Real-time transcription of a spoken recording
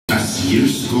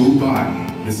years go by,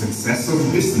 the success of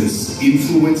business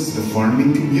influenced the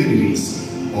farming communities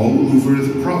all over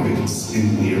the province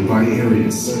and nearby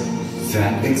areas.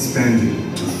 That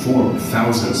expanded to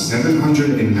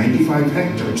 4,795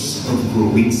 hectares of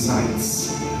growing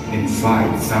sites and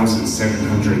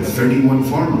 5,731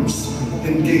 farmers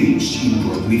engaged in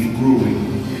broadleaf growing.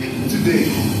 Today,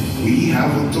 we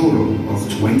have a total of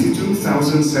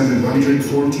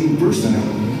 22,714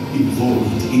 personnel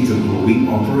involved in the growing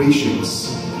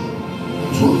operations,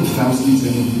 12,000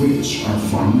 of which are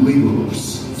farm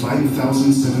laborers,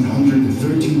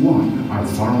 5,731 are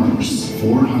farmers,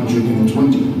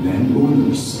 420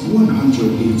 landowners,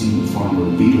 118 farmer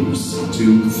leaders,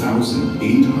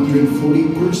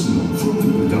 2,840 personnel from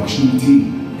the production team,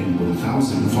 and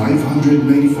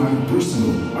 1,595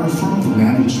 personnel are from the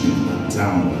management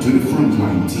down to the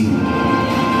frontline team.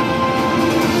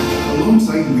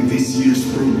 Alongside with this year's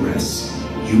progress,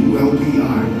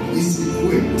 ULBI is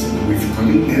equipped with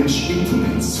cutting-edge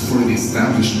implements for the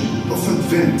establishment of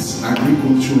advanced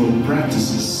agricultural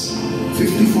practices.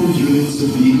 54 units of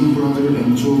Eagle Brother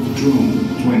M12 drone,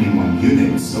 21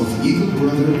 units of Eagle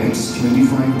Brother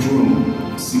X25 drone,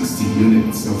 60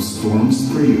 units of Storm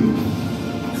sprayer,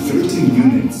 13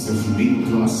 units of Big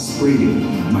Plus sprayer,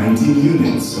 19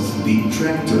 units of big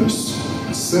tractors,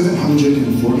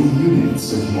 740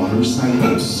 units of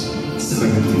motorcycles,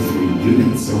 73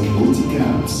 units of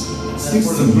multi-cabs,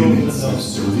 60 units of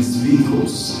service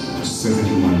vehicles,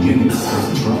 71 units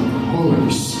of truck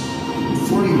haulers,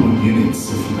 41 units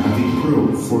of Mavic Pro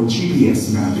for GPS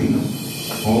mapping.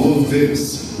 All of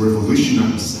this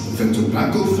revolutionized the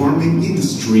tobacco farming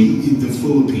industry in the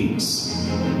Philippines.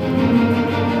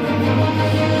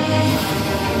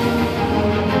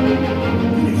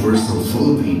 Universal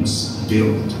Philippines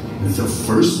built the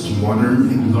first modern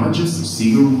and largest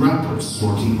cigar wrapper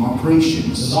sorting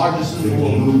operations, the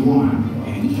Eagle 1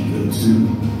 and Eagle 2.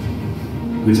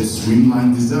 With a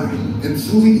streamlined design and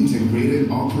fully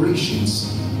integrated operations,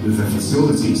 the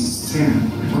facilities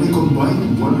stand on a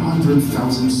combined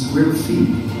 100,000 square feet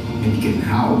and can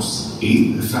house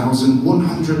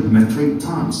 8,100 metric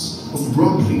tons of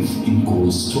broadleaf in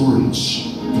cold storage.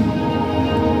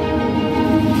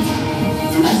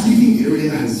 The receiving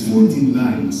area has 14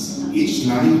 lines. Each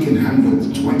line can handle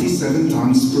 27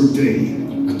 tons per day,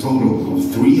 a total of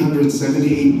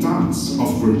 378 tons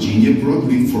of Virginia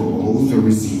broadleaf for all the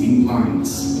receiving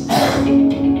lines.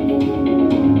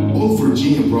 All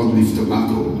Virginia broadleaf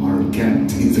tobacco are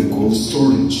kept in the cold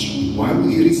storage while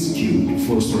it is queued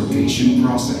for sortation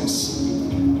process.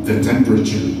 The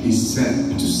temperature is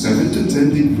set to 7 to 10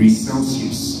 degrees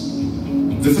Celsius.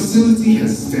 The facility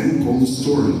has 10 cold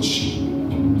storage.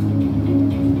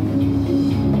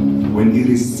 When it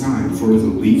is time for the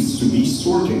leaves to be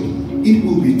sorted, it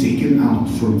will be taken out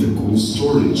from the cold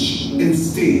storage and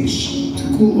staged to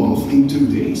cool off in 2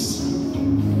 days,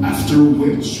 after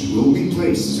which will be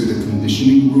placed to the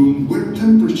conditioning room where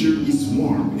temperature is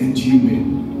warm and humid.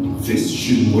 This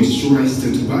should moisturize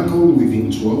the tobacco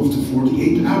within 12 to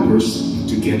 48 hours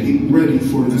to get it ready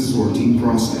for the sorting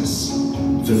process.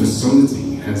 The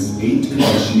facility has 8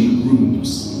 conditioning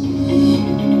rooms.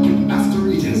 After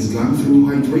it has gone through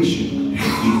hydration,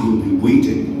 it will be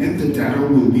weighted and the data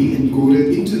will be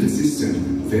encoded into the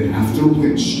system, then after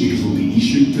which it will be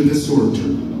issued to the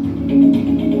sorter.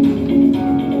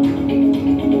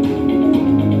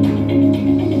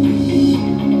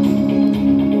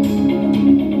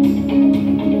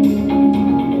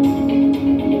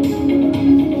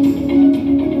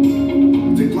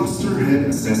 The cluster head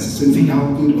assesses the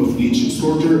output of each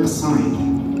sorter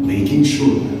assigned, making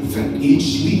sure that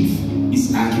each leaf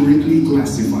is accurately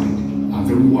classified.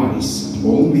 Otherwise,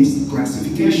 all missed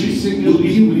classifications will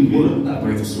be reworked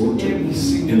by the sorter,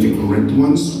 and the correct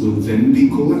ones will then be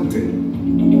collected.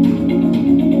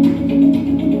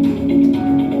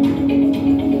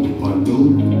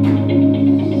 Bundled,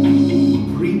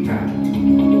 pre-packed,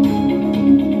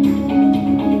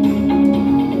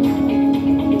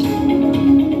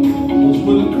 those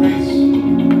wooden crates.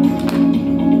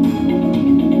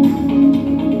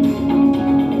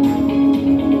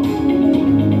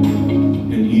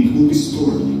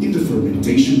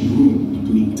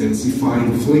 Intensify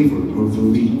the flavor of the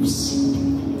leaves.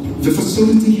 The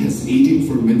facility has 18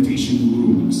 fermentation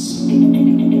rooms.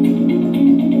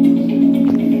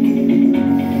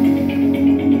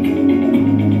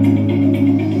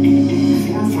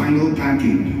 For final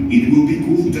packing, it will be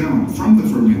cooled down from the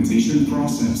fermentation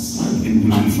process and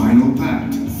will be final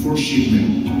packed for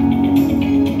shipment.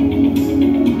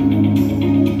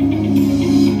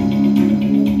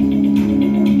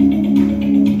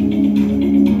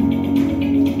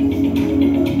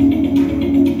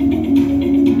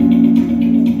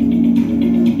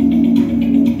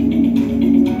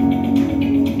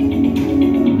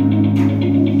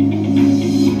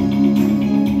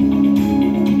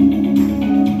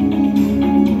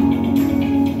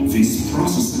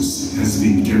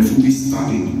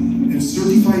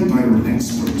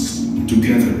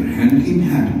 in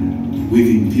hand with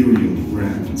Imperial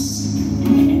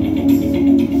brands.